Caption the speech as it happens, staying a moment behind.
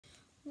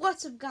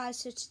What's up, guys?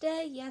 So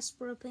today, yes,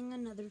 we're opening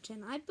another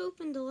tin. I've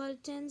opened a lot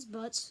of tins,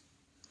 but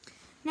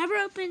never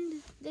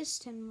opened this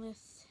tin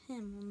with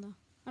him on the...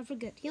 I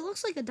forget. He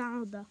looks like a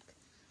Donald Duck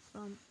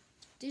from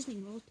Disney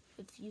World,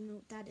 if you know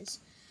what that is.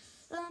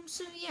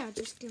 So yeah,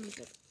 just give me a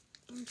bit.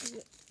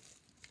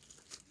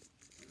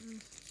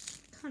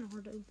 Kind of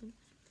hard to open.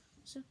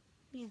 So,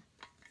 yeah.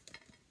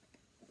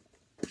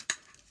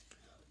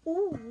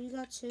 Oh, we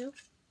got two.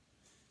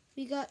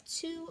 We got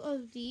two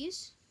of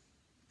these.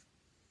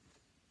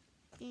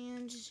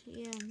 And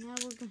yeah, now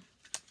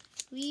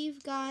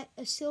we've got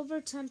a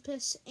Silver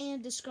Tempest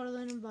and a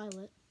Scarlet and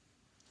Violet.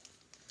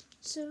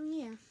 So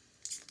yeah,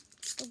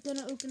 I'm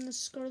gonna open the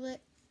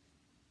Scarlet.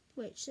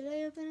 Wait, should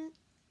I open it?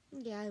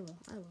 Yeah, I will.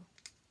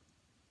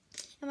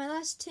 And my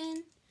last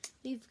tin,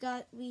 we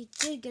got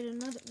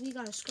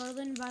a Scarlet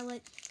and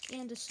Violet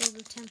and a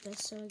Silver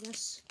Tempest. So I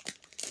guess,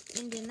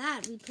 and in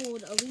that we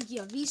pulled a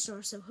Lugia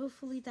V-Star. So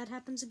hopefully that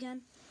happens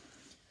again.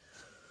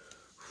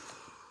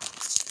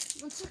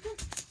 1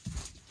 second.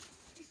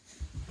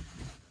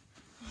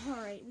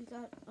 Alright, we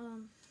got,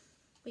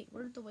 wait,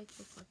 where did the white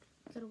code card?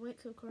 We got a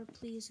white code card,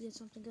 please get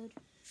something good.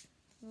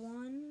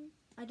 1,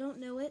 I don't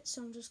know it,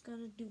 so I'm just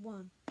gonna do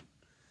 1.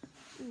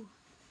 Ooh,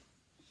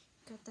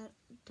 got that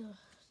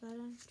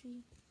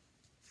energy.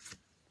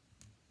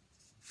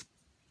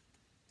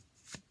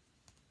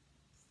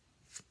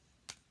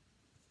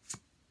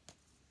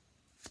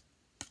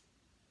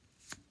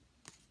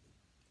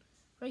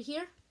 Right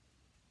here?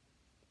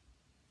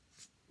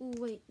 Ooh,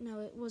 wait, no,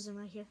 it wasn't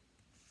right here.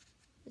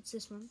 It's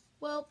this one.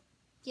 Well,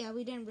 yeah,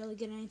 we didn't really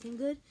get anything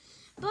good,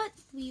 but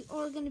we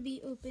are going to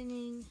be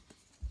opening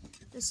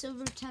the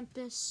Silver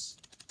Tempest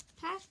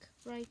pack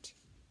right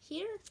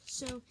here.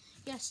 So,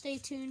 yeah, stay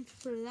tuned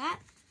for that.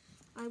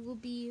 I will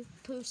be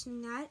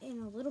posting that in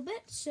a little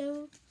bit.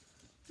 So,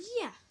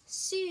 yeah,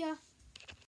 see ya.